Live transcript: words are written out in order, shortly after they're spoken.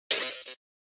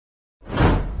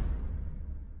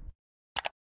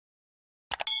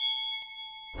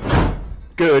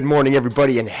Good morning,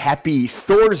 everybody, and happy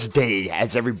Thursday,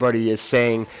 as everybody is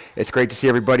saying. It's great to see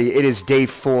everybody. It is day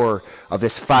 4 of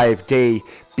this 5-day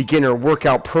beginner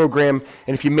workout program,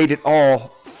 and if you made it all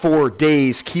 4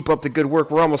 days, keep up the good work.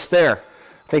 We're almost there.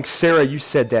 I think, Sarah, you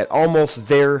said that. Almost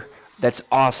there. That's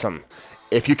awesome.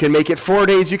 If you can make it 4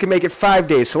 days, you can make it 5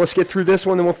 days. So let's get through this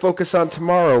one, then we'll focus on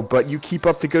tomorrow. But you keep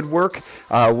up the good work.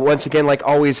 Once again, like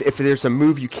always, if there's a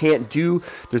move you can't do,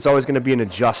 there's always going to be an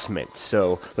adjustment.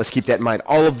 So let's keep that in mind.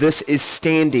 All of this is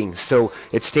standing. So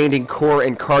it's standing core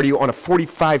and cardio on a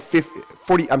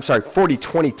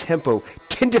 40-20 tempo.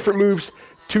 10 different moves,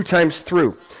 2 times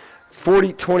through.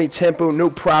 40-20 tempo, no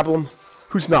problem.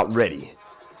 Who's not ready?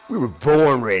 We were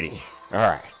born ready. All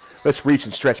right. Let's reach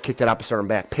and stretch, kick that opposite arm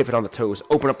back, pivot on the toes,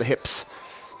 open up the hips.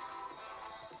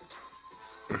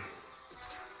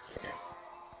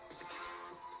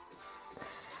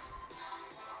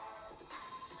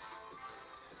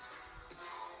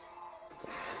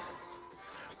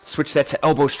 Switch that to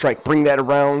elbow strike, bring that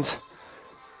around.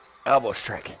 Elbow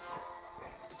strike.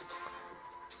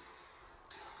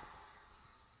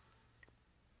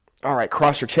 All right,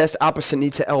 cross your chest, opposite knee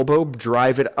to elbow,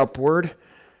 drive it upward.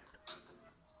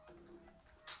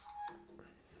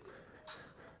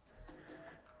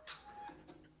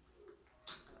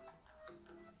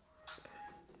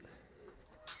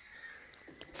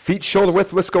 Feet shoulder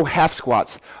width, let's go half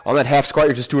squats. On that half squat,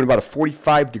 you're just doing about a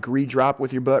 45-degree drop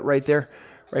with your butt right there.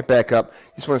 Right back up.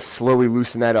 You just want to slowly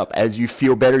loosen that up. As you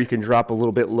feel better, you can drop a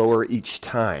little bit lower each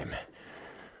time.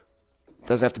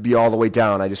 Doesn't have to be all the way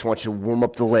down. I just want you to warm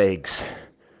up the legs.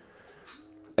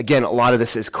 Again, a lot of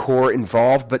this is core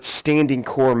involved, but standing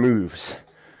core moves.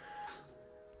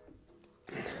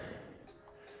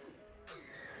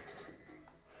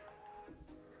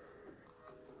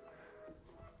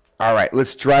 All right,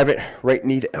 let's drive it right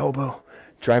knee to elbow.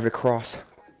 Drive it across.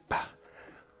 Bah.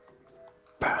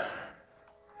 Bah.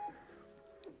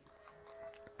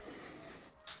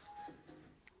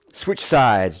 Switch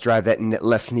sides. Drive that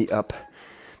left knee up.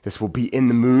 This will be in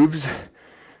the moves.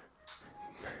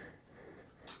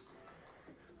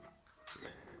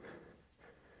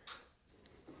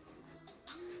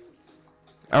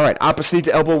 All right, opposite knee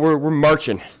to elbow. We're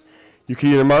marching. You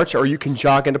can either march or you can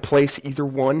jog into place. Either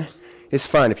one is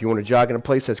fine. If you want to jog into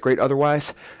place, that's great.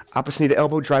 Otherwise, opposite knee to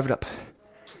elbow, drive it up.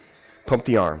 Pump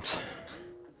the arms.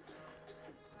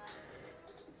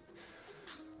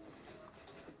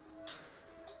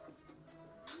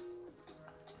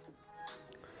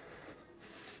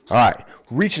 All right,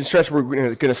 reach and stretch. We're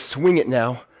going to swing it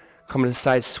now. Come to the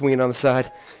side, swing it on the side.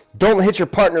 Don't hit your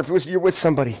partner if you're with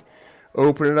somebody.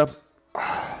 Open it up.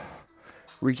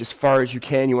 Reach as far as you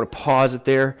can. You want to pause it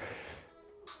there.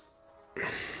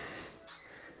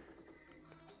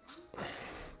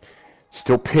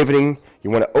 Still pivoting. You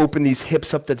want to open these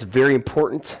hips up. That's very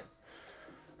important.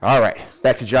 All right.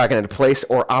 Back to jogging into place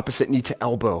or opposite knee to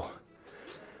elbow.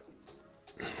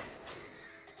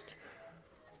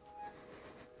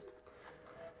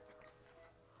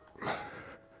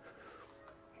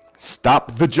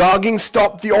 Stop the jogging.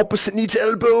 Stop the opposite knee to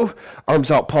elbow. Arms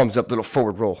out, palms up, little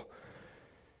forward roll.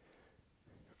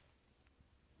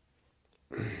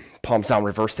 Palms down,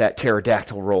 reverse that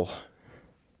pterodactyl roll.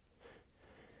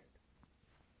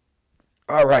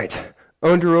 All right,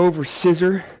 under, over,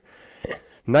 scissor,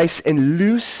 nice and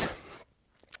loose.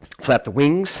 Flap the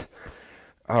wings.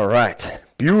 All right,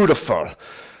 beautiful.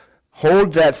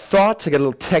 Hold that thought. I got a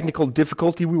little technical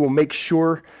difficulty. We will make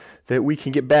sure that we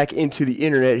can get back into the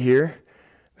internet here.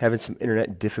 Having some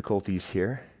internet difficulties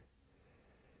here.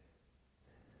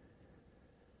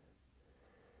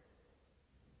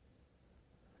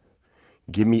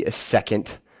 Give me a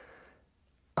second.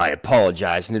 I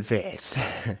apologize in advance.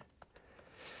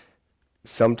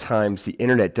 Sometimes the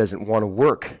internet doesn't want to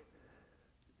work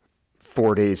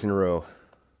 4 days in a row.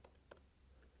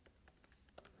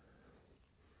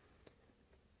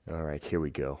 All right, here we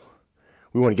go.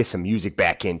 We want to get some music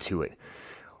back into it.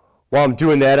 While I'm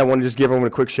doing that, I want to just give everyone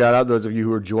a quick shout out. Those of you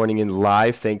who are joining in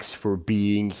live, thanks for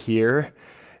being here.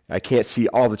 I can't see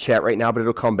all the chat right now, but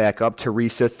it'll come back up.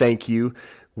 Teresa, thank you.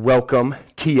 Welcome.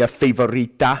 Tia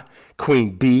Favorita,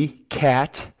 Queen B,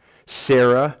 Kat,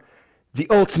 Sarah, the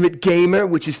Ultimate Gamer,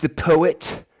 which is the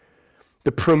poet,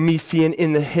 the Promethean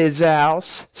in his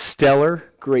house, Stellar,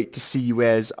 great to see you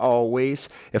as always.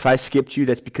 If I skipped you,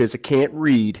 that's because I can't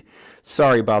read.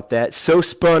 Sorry about that. So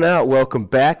Spun Out, welcome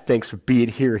back. Thanks for being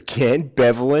here again.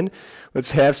 Bevelin,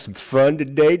 let's have some fun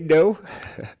today, no?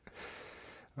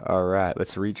 All right,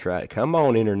 let's retry it. Come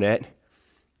on, internet.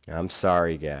 I'm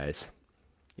sorry, guys.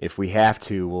 If we have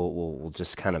to, we'll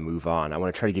just kind of move on. I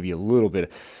want to try to give you a little bit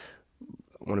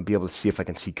want to be able to see if I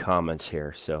can see comments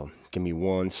here, so give me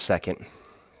 1 second.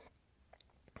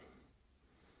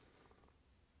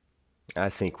 I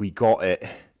think we got it.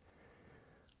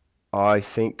 I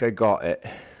think I got it.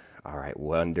 All right,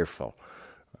 wonderful.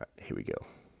 All right, here we go.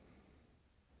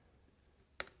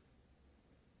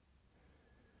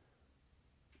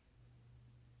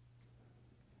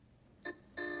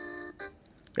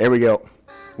 There we go.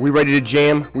 We ready to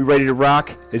jam? We ready to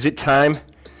rock? Is it time?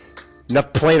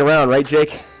 Enough playing around, right,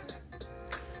 Jake?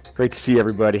 Great to see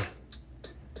everybody.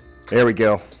 There we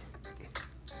go.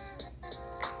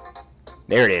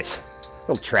 There it is. A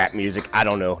little trap music. I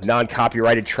don't know.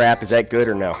 Non-copyrighted trap. Is that good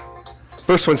or no?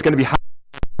 First one's going to be high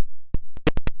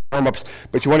arm ups,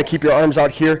 but you want to keep your arms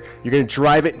out here. You're going to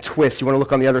drive it and twist. You want to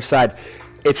look on the other side.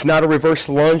 It's not a reverse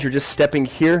lunge. You're just stepping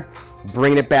here,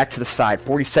 bringing it back to the side.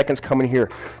 40 seconds coming here.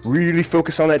 Really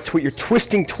focus on that twist. You're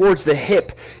twisting towards the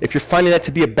hip. If you're finding that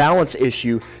to be a balance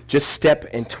issue, just step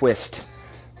and twist.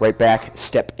 Right back,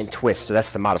 step and twist. So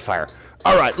that's the modifier.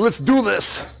 All right, let's do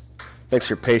this. Thanks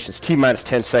for your patience. T minus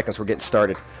 10 seconds. We're getting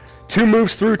started. 2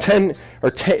 moves through 10, or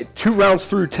 2 rounds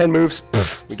through 10 moves.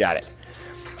 Pff, we got it.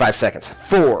 5 seconds.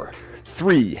 4,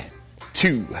 3,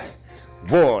 2,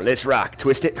 1. Let's rock.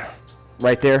 Twist it.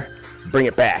 Right there. Bring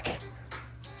it back.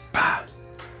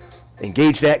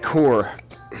 Engage that core.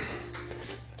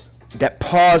 That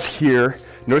pause here.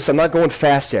 Notice I'm not going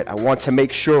fast yet. I want to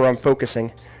make sure I'm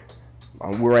focusing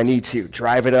on where I need to.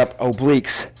 Drive it up.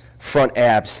 Obliques. Front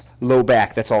abs. Low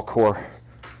back. That's all core.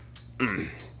 And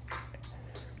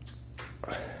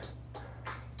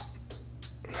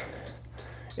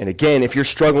again, if you're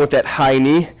struggling with that high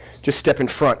knee, just step in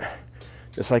front.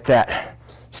 Just like that.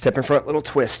 Step in front, little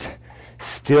twist.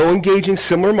 Still engaging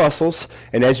similar muscles,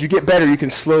 and as you get better, you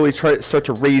can slowly start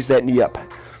to raise that knee up.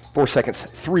 4 seconds.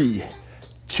 3,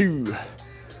 2,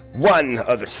 1.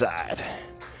 Other side.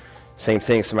 Same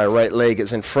thing, so my right leg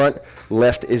is in front,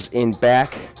 left is in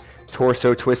back.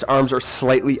 Torso twist, arms are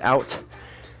slightly out.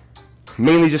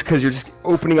 Mainly just because you're just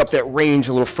opening up that range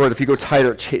a little further. If you go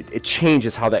tighter, it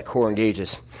changes how that core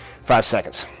engages. 5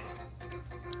 seconds.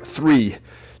 3,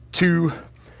 2,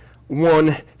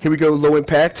 1. Here we go, low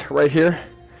impact right here.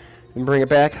 And bring it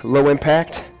back, low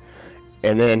impact.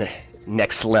 And then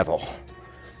next level.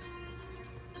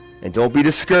 And don't be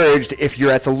discouraged if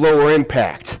you're at the lower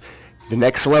impact. The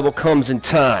next level comes in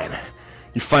time.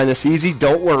 You find this easy,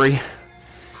 don't worry.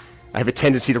 I have a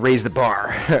tendency to raise the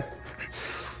bar.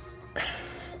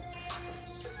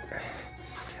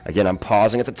 Again, I'm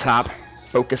pausing at the top,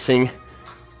 focusing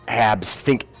abs.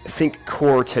 Think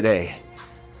core today.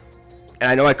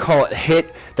 And I know I call it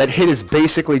hit. That hit is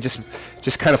basically just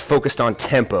kind of focused on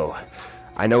tempo.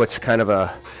 I know it's kind of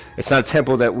it's not a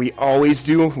tempo that we always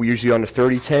do. We usually on the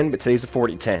 30-10, but today's a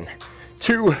 40-10.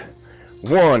 2,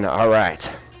 1, all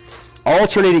right.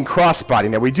 Alternating crossbody.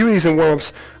 Now we do these in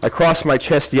warm-ups. I cross my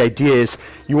chest. The idea is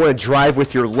you want to drive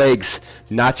with your legs,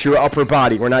 not your upper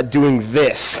body. We're not doing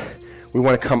this. We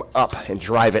want to come up and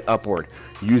drive it upward,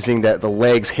 using the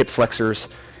legs, hip flexors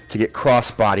to get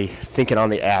crossbody, thinking on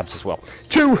the abs as well.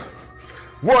 2,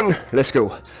 1, let's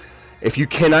go. If you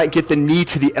cannot get the knee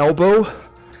to the elbow,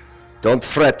 don't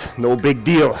fret, no big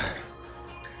deal.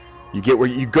 You get where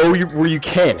you go where you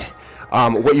can.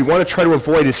 What you want to try to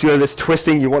avoid is this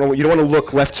twisting. You don't want to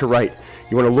look left to right.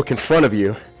 You want to look in front of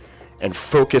you and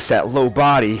focus that low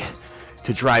body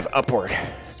to drive upward.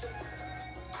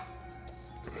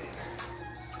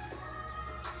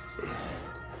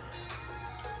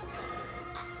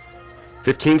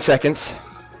 "15 seconds.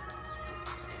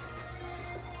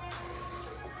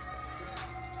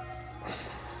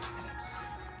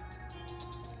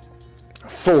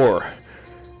 Four,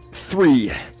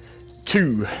 3,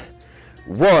 2,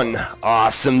 1.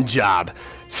 Awesome job.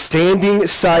 Standing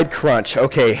side crunch.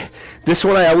 Okay, this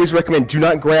one I always recommend. Do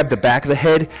not grab the back of the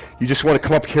head. You just want to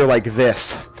come up here like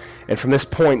this. And from this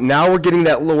point, now we're getting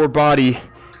that lower body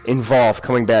involved,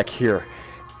 coming back here.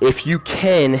 If you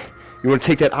can, you want to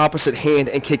take that opposite hand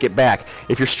and kick it back.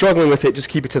 If you're struggling with it, just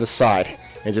keep it to the side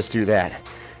and just do that.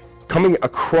 Coming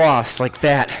across like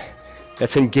that,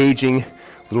 that's engaging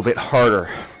a little bit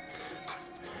harder.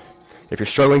 If you're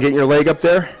struggling getting your leg up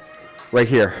there, right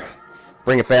here,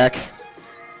 bring it back,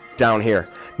 down here.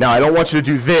 Now I don't want you to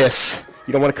do this.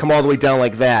 You don't want to come all the way down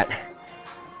like that.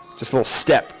 Just a little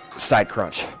step, side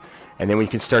crunch. And then when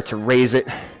you can start to raise it,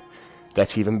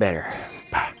 that's even better.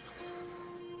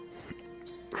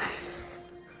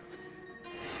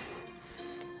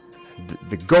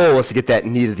 The goal is to get that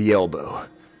knee to the elbow,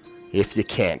 if you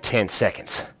can. 10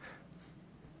 seconds.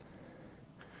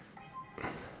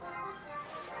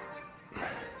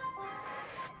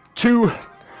 2,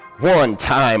 1,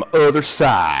 time, other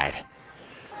side.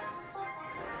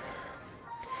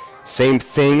 Same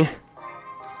thing.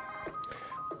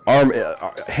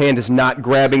 Hand is not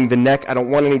grabbing the neck. I don't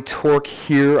want any torque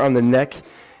here on the neck.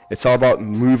 It's all about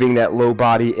moving that low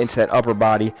body into that upper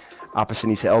body, opposite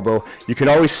knee to elbow. You can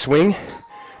always swing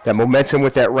that momentum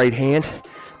with that right hand.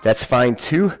 That's fine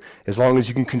too, as long as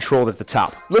you can control it at the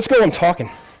top. Let's go, I'm talking.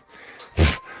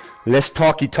 Less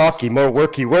talky, more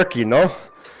worky, no?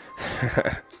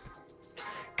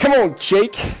 Come on,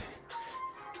 Jake.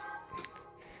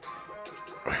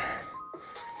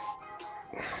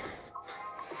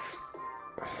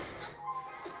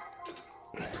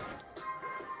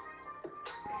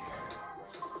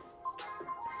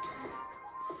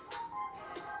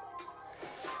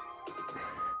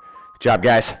 Good job,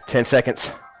 guys. 10 seconds.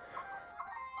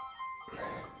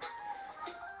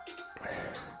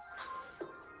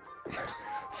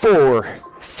 4,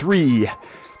 3,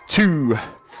 2,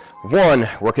 1.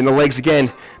 Working the legs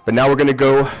again, but now we're going to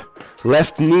go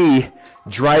left knee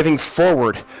driving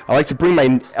forward. I like to bring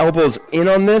my elbows in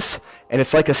on this, and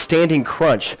it's like a standing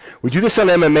crunch. We do this on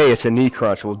MMA, it's a knee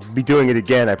crunch. We'll be doing it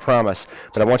again, I promise,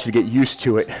 but I want you to get used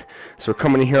to it. So we're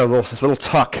coming in here, a little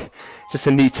tuck, just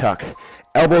a knee tuck.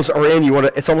 Elbows are in,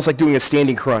 it's almost like doing a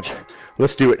standing crunch.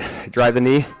 Let's do it. Drive the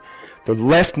knee. The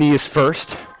left knee is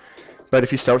first, but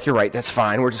if you start with your right, that's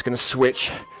fine. We're just going to switch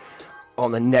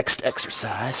on the next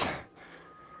exercise.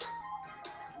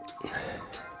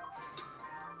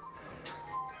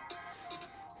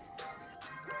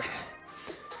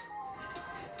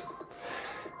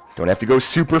 Don't have to go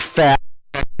super fast.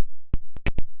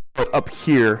 Up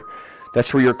here,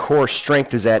 that's where your core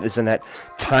strength is at, is in that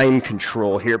time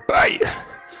control here. Bye.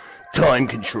 Time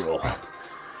control.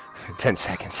 10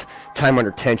 seconds. Time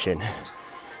under tension.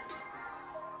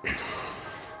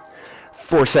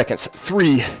 4 seconds.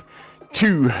 3,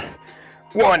 2,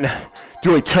 1. The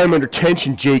only time under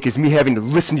tension, Jake, is me having to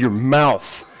listen to your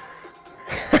mouth.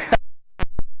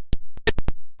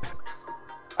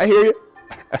 I hear you.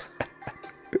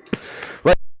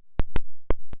 Right.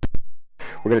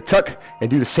 We're going to tuck and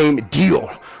do the same deal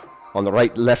on the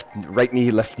right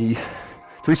knee, left knee.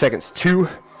 3 seconds. 2,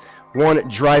 1.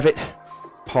 Drive it.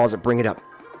 Pause it. Bring it up.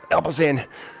 Elbows in.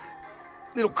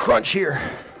 Little crunch here.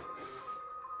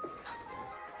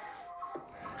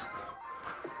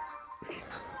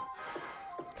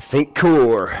 Think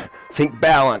core. Think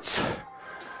balance.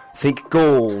 Think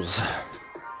goals.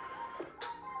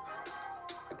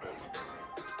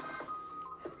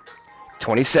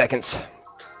 "20 seconds.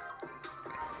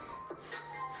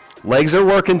 Legs are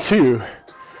working too.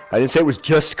 I didn't say it was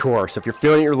just core, so if you're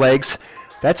feeling your legs,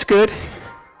 that's good.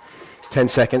 10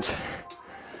 seconds.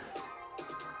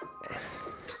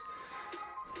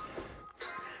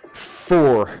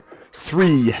 4,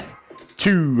 3,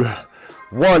 2,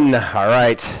 1. All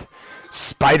right.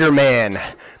 Spider-Man.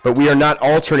 But we are not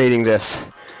alternating this.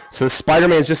 So the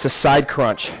Spider-Man is just a side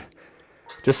crunch.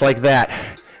 Just like that.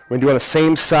 We're going to do on the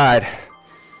same side.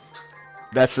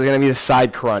 That's going to be the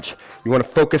side crunch. You want to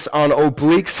focus on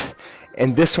obliques.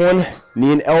 And this one,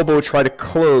 knee and elbow, try to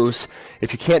close.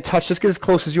 If you can't touch, just get as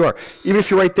close as you are. Even if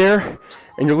you're right there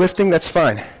and you're lifting, that's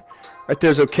fine. Right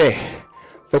there's okay.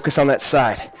 Focus on that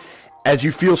side. As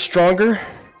you feel stronger,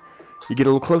 you get a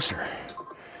little closer.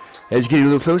 As you get a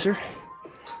little closer,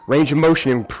 range of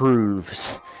motion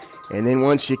improves. And then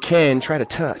once you can, try to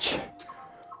touch.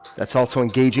 That's also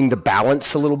engaging the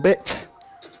balance a little bit.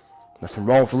 Nothing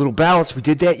wrong with a little balance. We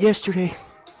did that yesterday.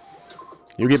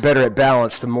 You'll get better at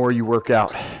balance the more you work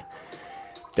out.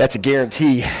 That's a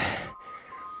guarantee.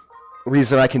 The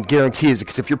reason I can guarantee is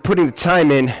because if you're putting the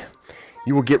time in,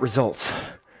 you will get results.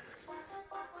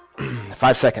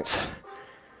 5 seconds.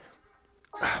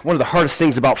 One of the hardest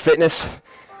things about fitness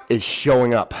is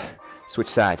showing up. Switch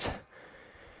sides.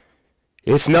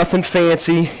 It's nothing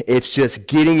fancy. It's just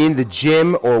getting into the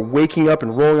gym or waking up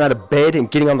and rolling out of bed and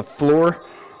getting on the floor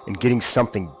and getting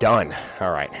something done.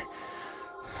 All right.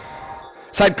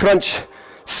 Side crunch.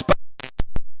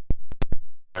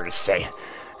 Hard to say.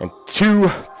 And 2,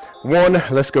 1.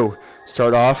 Let's go.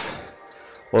 Start off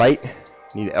light.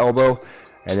 Need an elbow.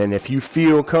 And then if you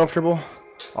feel comfortable,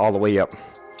 all the way up.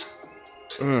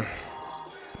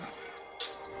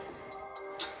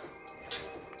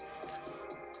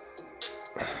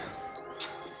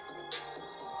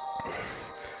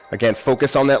 Again,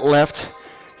 focus on that left.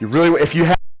 You really, if you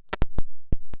have,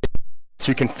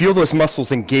 so you can feel those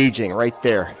muscles engaging right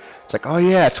there. It's like, oh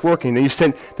yeah, it's working. Then you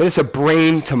send, then it's a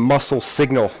brain to muscle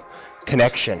signal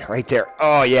connection right there.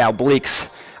 Oh yeah,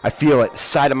 obliques. I feel it.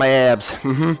 Side of my abs.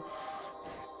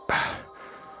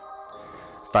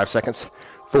 5 seconds.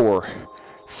 4,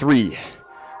 3,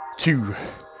 2,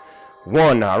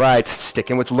 1. All right,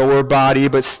 sticking with lower body,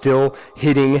 but still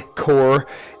hitting core.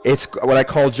 It's what I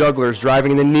call jugglers,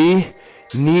 driving in the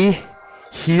knee,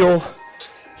 heel,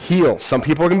 heel. Some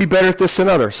people are going to be better at this than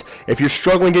others. If you're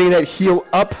struggling getting that heel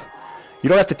up, you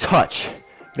don't have to touch.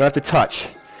 You don't have to touch.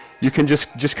 You can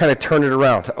just kind of turn it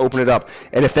around, open it up.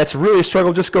 And if that's really a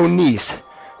struggle, just go knees.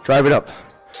 Drive it up.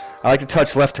 I like to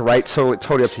touch left to right, so it's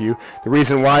totally up to you. The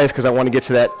reason why is because I want to get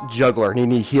to that juggler.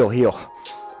 Knee, heel, heel.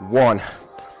 1,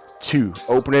 2,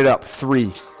 open it up.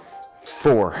 3,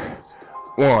 4.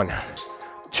 1,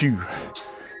 2,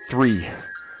 3,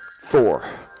 4.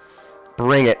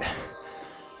 Bring it,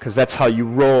 because that's how you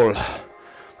roll.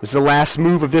 This is the last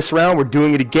move of this round. We're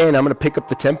doing it again. I'm going to pick up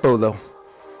the tempo, though.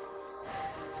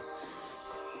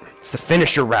 It's the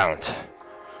finisher round.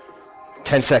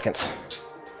 10 seconds.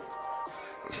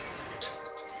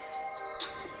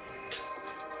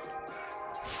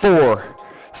 4,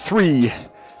 3,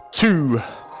 2,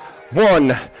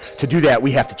 1. To do that,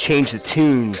 we have to change the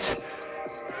tunes.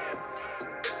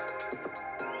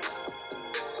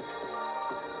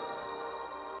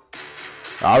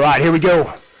 All right, here we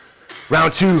go.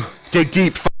 Round 2, dig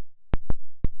deep.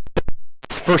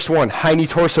 First one, high knee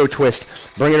torso twist.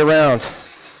 Bring it around.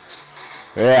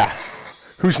 Yeah.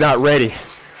 Who's not ready?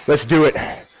 Let's do it.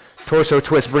 Torso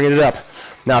twist, bringing it up.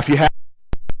 Now, if you have,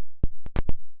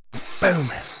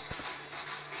 boom.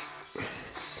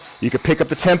 You can pick up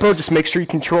the tempo, just make sure you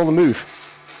control the move.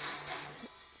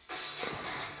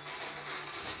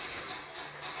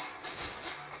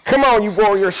 Come on, you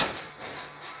warriors.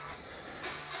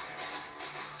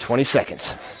 20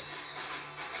 seconds.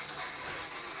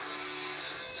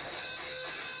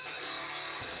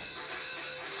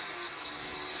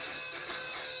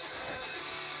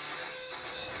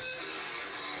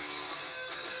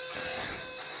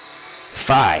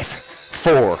 Five,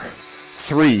 4,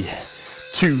 3,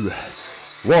 2,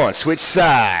 1. Switch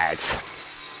sides.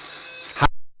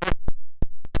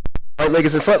 Right leg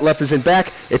is in front, left is in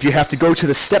back. If you have to go to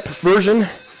the step version,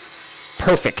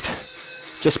 perfect.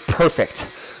 Just perfect.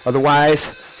 Otherwise,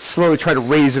 slowly try to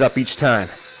raise it up each time.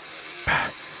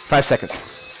 5 seconds.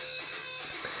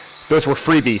 Those were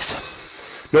freebies.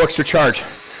 No extra charge.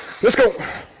 Let's go.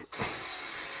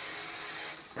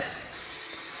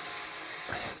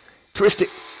 Twist it.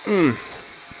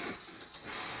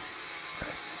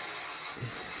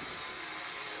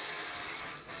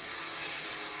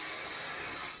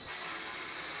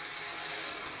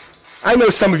 I know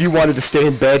some of you wanted to stay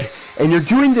in bed, and you're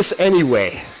doing this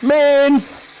anyway. Man,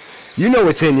 you know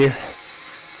what's in you.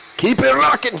 Keep it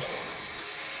rocking.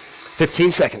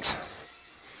 15 seconds.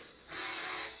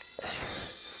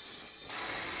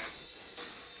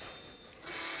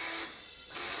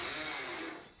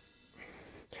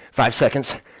 Five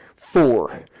seconds.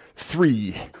 4,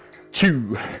 3,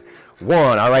 2,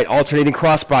 1. All right, alternating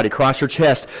crossbody. Cross your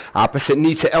chest. Opposite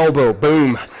knee to elbow.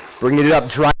 Boom. Bringing it up.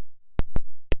 Drive.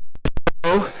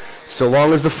 So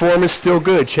long as the form is still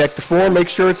good. Check the form. Make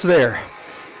sure it's there.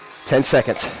 10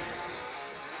 seconds.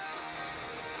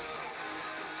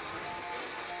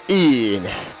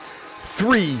 In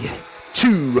 3,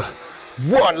 2,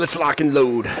 1. Let's lock and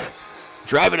load.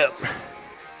 Drive it up.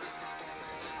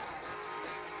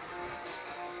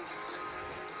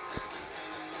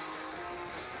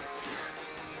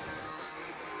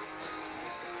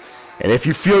 And if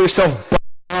you feel yourself,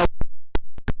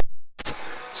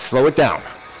 slow it down.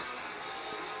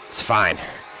 It's fine.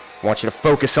 I want you to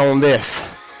focus on this.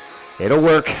 It'll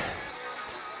work.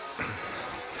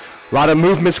 A lot of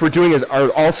movements we're doing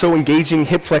are also engaging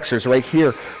hip flexors right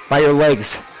here by your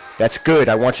legs. That's good.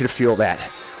 I want you to feel that.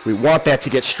 We want that to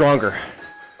get stronger.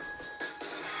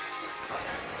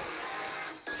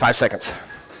 5 seconds.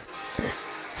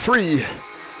 3,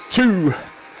 2,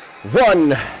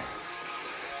 1.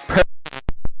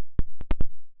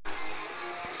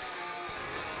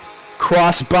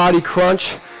 Cross body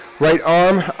crunch, right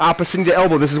arm opposite to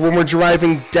elbow. This is when we're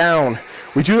driving down.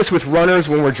 We do this with runners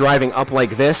when we're driving up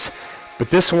like this, but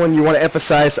this one you want to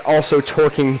emphasize also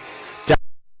torquing down.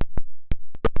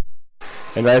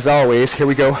 And as always, here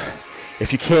we go.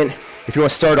 If you want to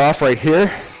start off right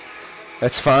here,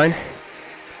 that's fine.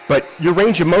 But your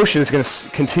range of motion is going to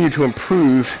continue to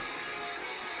improve,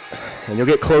 and you'll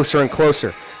get closer and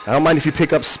closer. I don't mind if you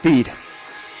pick up speed.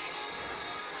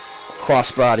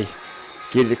 Cross body.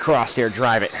 Get it across there,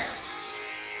 drive it.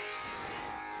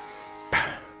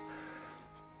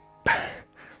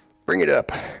 Bring it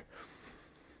up.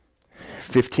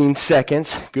 15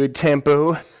 seconds, good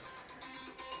tempo.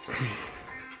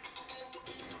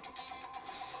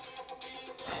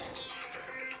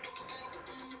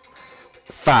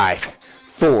 5,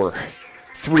 4,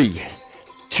 3,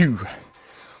 2,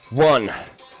 1.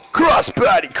 Cross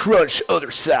body crunch,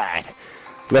 other side.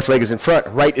 Left leg is in front,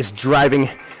 right is driving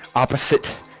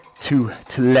opposite to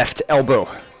left elbow.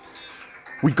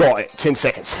 We got it, 10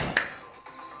 seconds.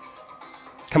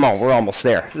 Come on, we're almost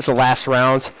there. This is the last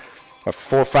round of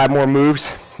 4 or 5 more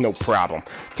moves, no problem.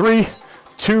 3,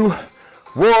 2,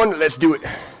 1, let's do it.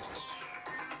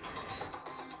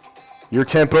 Your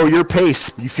tempo, your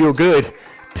pace. You feel good,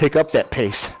 pick up that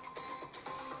pace.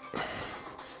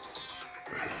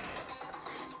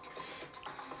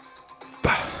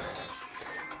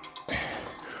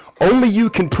 Only you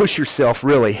can push yourself,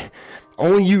 really.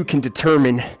 Only you can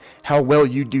determine how well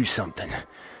you do something.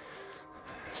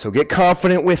 So get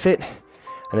confident with it,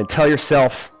 and then tell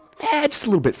yourself, just a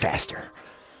little bit faster.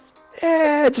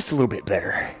 Just a little bit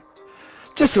better.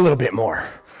 Just a little bit more.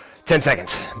 10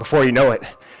 seconds. Before you know it,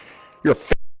 you're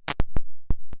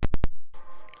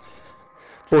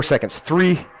 4 seconds.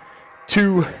 3,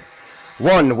 2,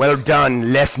 1. Well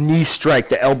done. Left knee strike.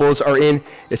 The elbows are in.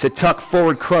 It's a tuck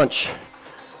forward crunch.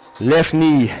 Left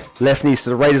knee, so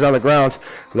the right is on the ground.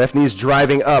 Left knee is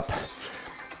driving up.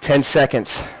 10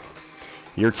 seconds.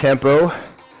 Your tempo.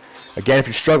 Again, if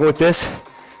you're struggling with this,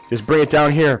 just bring it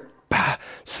down here.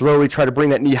 Slowly try to bring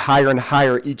that knee higher and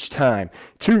higher each time.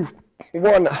 2,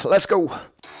 1, let's go.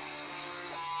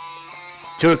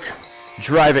 Took,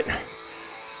 drive it.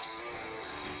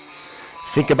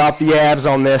 Think about the abs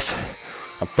on this.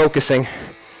 I'm focusing,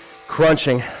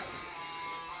 crunching.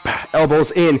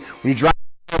 Elbows in. When you drive,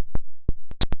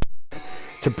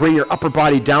 to bring your upper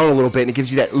body down a little bit, and it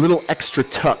gives you that little extra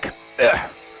tuck.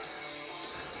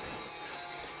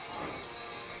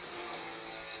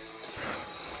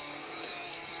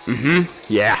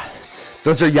 Yeah,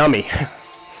 those are yummy.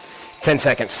 10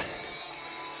 seconds.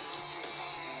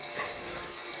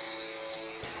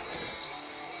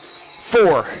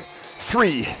 4,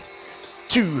 3,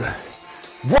 2,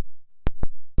 1.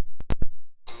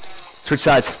 Switch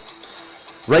sides.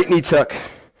 Right knee tuck.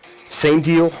 Same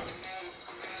deal.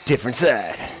 Different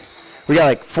side. We got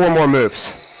like 4 more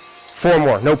moves. 4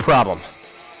 more, no problem.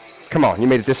 Come on, you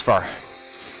made it this far.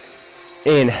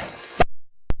 In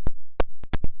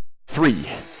 3,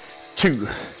 2,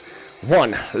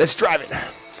 1. Let's drive it.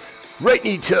 Right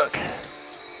knee tuck.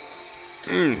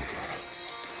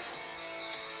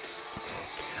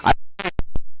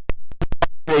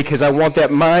 Because I want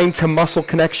that mind to muscle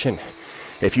connection.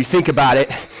 If you think about it,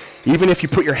 even if you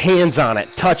put your hands on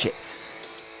it, touch it,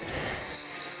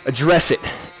 address it,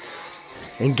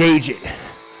 engage it,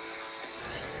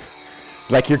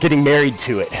 like you're getting married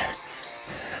to it.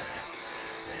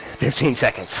 15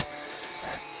 seconds.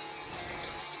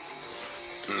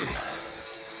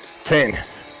 10.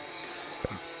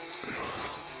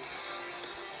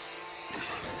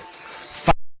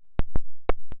 5,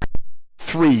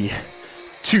 3,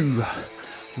 2,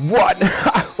 1.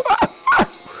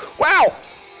 Wow.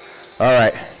 All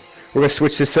right, we're gonna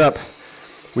switch this up.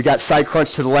 We got side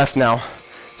crunch to the left now.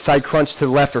 Side crunch to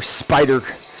the left, or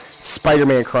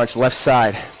Spider-Man crunch, left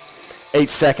side. 8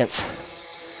 seconds.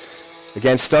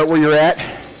 Again, start where you're at.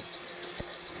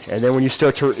 And then when you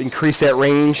start to increase that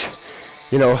range,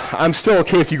 you know, I'm still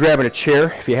okay if you grab in a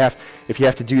chair, if you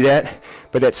have to do that.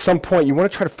 But at some point, you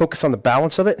want to try to focus on the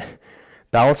balance of it.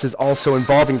 Balance is also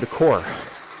involving the core.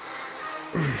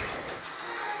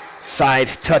 Side,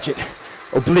 touch it.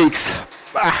 Obliques.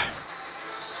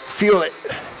 Feel it.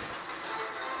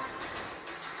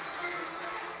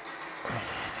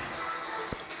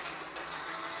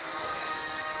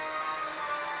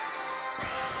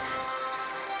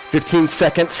 "15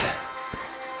 seconds.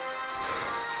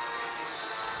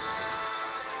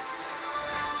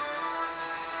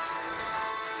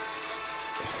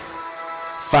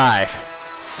 Five,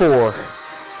 4,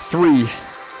 3,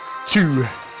 2,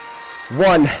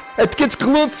 1. It gets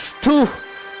glutes too.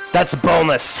 That's a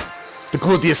bonus. The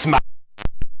gluteus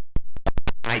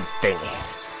thing.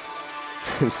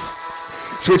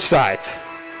 Switch sides.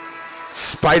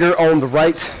 Spider on the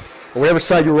right, or whatever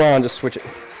side you're on, just switch it.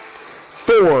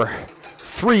 4,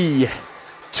 3,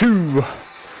 2,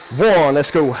 1.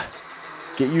 Let's go.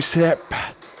 Get used to that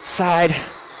side.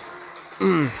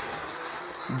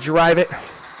 Drive it.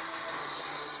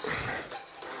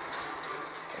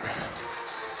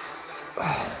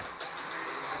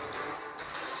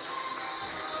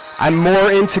 I'm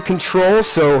more into control,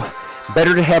 so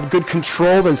better to have good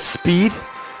control than speed.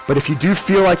 But if you do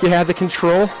feel like you have the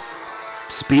control,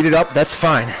 speed it up, that's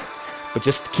fine. But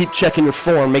just keep checking your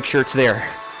form, make sure it's there.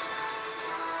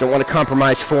 Don't want to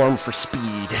compromise form for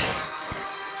speed.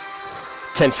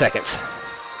 10 seconds.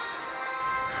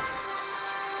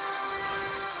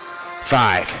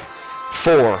 5,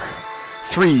 4,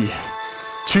 3,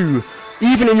 2,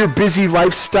 Even in your busy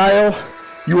lifestyle,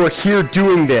 you are here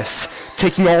doing this,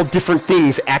 taking all different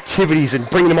things, activities, and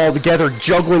bringing them all together,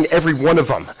 juggling every one of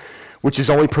them, which is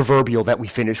only proverbial that we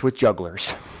finish with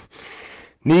jugglers.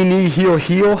 Knee, knee, heel,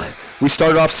 heel. We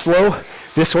started off slow.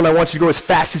 This one I want you to go as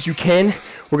fast as you can.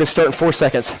 We're gonna start in 4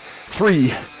 seconds.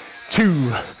 3,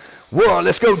 2, 1,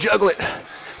 let's go, juggle it.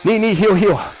 Knee, knee, heel,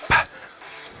 heel.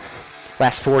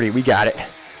 Last 40, we got it.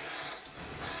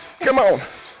 Come on.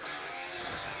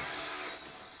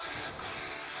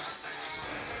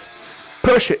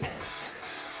 Push it.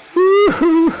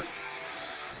 Woo-hoo.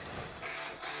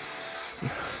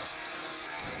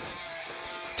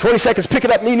 20 seconds, pick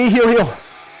it up, knee, knee, heel, heel.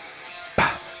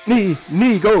 Knee,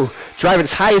 knee, go. Drive it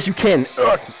as high as you can.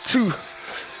 2.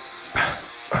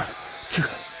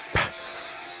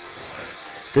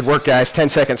 Good work, guys. 10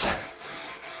 seconds.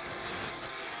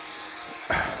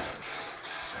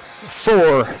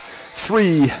 4,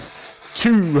 3,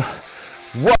 2,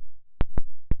 1.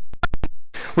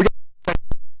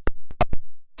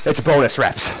 It's a bonus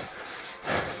reps.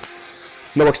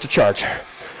 No extra charge.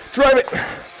 Drive it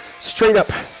straight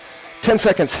up. 10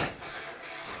 seconds.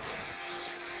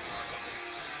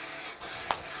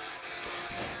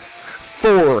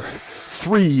 4,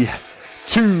 3,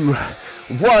 2,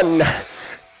 1.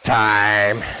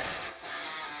 Time.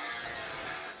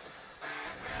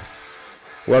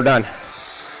 Well done.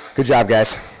 Good job,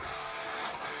 guys.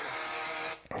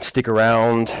 Stick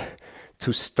around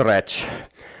to stretch.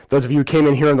 Those of you who came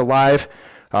in here on the live,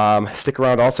 stick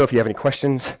around also if you have any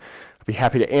questions. I'll be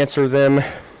happy to answer them.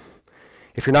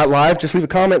 If you're not live, just leave a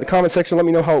comment in the comment section. Let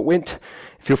me know how it went.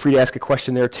 Feel free to ask a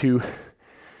question there too.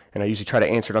 And I usually try to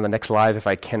answer it on the next live if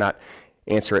I cannot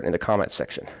answer it in the comment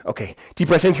section. Okay, deep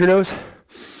breath in through your nose.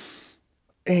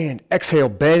 And exhale,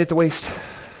 bend at the waist.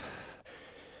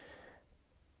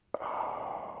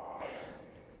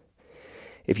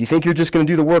 If you think you're just going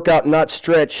to do the workout and not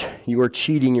stretch, you are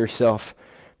cheating yourself.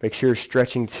 Make sure you're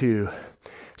stretching too.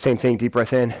 Same thing, deep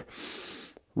breath in.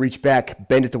 Reach back,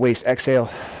 bend at the waist, exhale.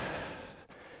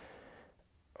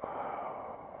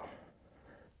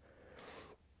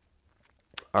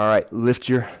 All right,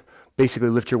 basically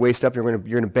lift your waist up. You're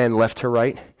gonna bend left to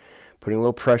right, putting a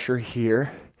little pressure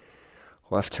here,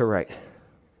 left to right.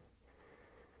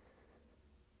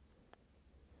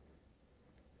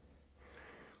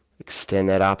 Extend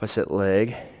that opposite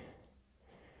leg.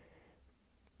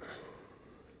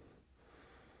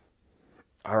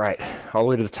 All right, all the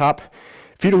way to the top.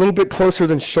 Feet a little bit closer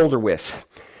than shoulder width.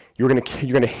 You're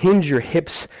gonna hinge your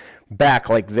hips back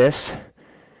like this.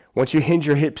 Once you hinge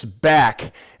your hips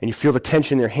back and you feel the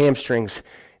tension in your hamstrings,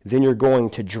 then you're going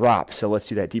to drop. So let's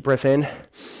do that. Deep breath in.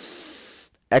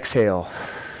 Exhale.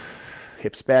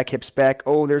 Hips back, hips back.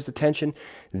 Oh, there's the tension.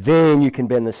 Then you can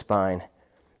bend the spine.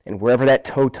 And wherever that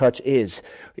toe touch is,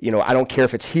 I don't care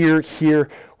if it's here,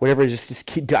 whatever, just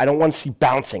keep, I don't want to see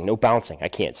bouncing. No bouncing. I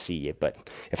can't see it, but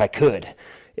if I could,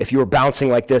 if you were bouncing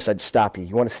like this, I'd stop you.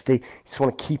 You want to stay, you just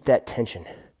want to keep that tension.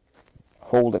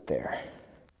 Hold it there.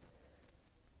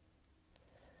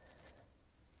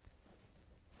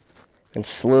 And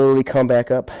slowly come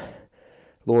back up,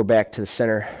 lower back to the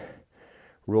center,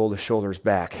 roll the shoulders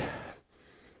back.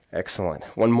 Excellent.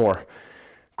 One more.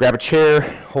 Grab a chair,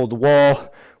 hold the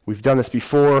wall. We've done this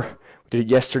before. We did it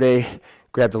yesterday.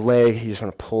 Grab the leg. You just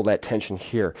want to pull that tension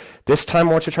here. This time,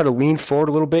 I want you to try to lean forward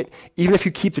a little bit. Even if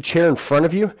you keep the chair in front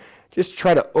of you, just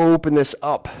try to open this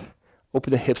up.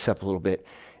 Open the hips up a little bit.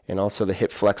 And also the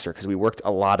hip flexor, because we worked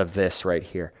a lot of this right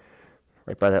here.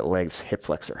 Right by that leg's hip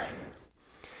flexor.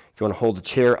 If you want to hold the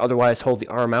chair, otherwise hold the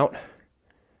arm out.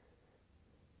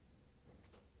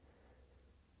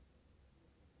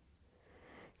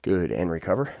 Good, and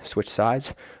recover. Switch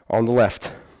sides on the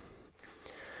left.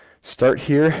 Start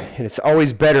here, and it's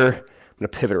always better, I'm going to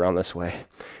pivot around this way.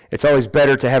 It's always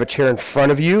better to have a chair in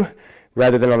front of you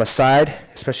rather than on the side,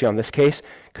 especially on this case,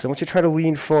 because I want you to try to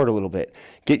lean forward a little bit.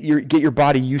 Get your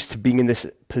body used to being in this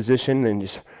position and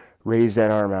just raise that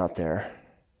arm out there.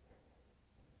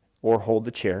 Or hold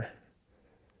the chair.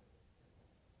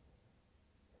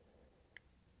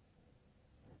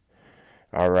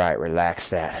 All right, relax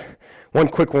that. One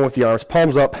quick one with the arms.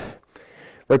 Palms up,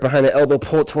 right behind the elbow,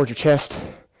 pull it towards your chest.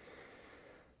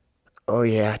 Oh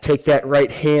yeah, take that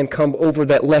right hand, come over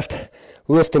that left,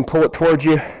 lift and pull it towards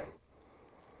you.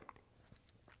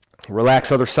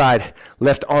 Relax other side.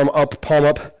 Left arm up, palm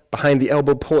up, behind the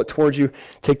elbow, pull it towards you.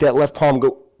 Take that left palm,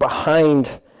 go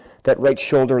behind that right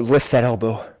shoulder, lift that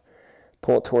elbow,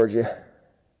 pull it towards you.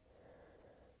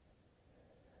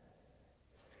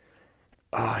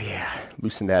 Oh yeah,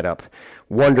 loosen that up.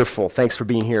 Wonderful, thanks for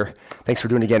being here. Thanks for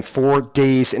doing it again. 4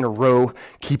 days in a row.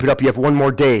 Keep it up, you have one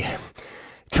more day.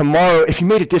 tomorrow, if you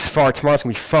made it this far, tomorrow's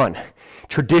going to be fun.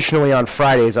 Traditionally on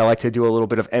Fridays, I like to do a little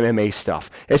bit of MMA stuff.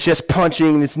 It's just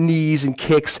punching, it's knees and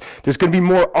kicks. There's going to be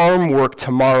more arm work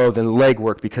tomorrow than leg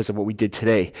work because of what we did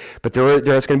today. But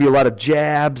there's going to be a lot of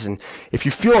jabs, and if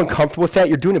you feel uncomfortable with that,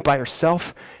 you're doing it by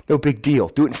yourself, no big deal.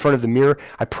 Do it in front of the mirror.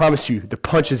 I promise you, the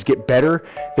punches get better,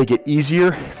 they get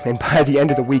easier, and by the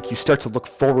end of the week, you start to look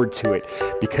forward to it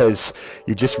because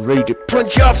you're just ready to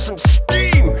punch off some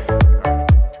steam.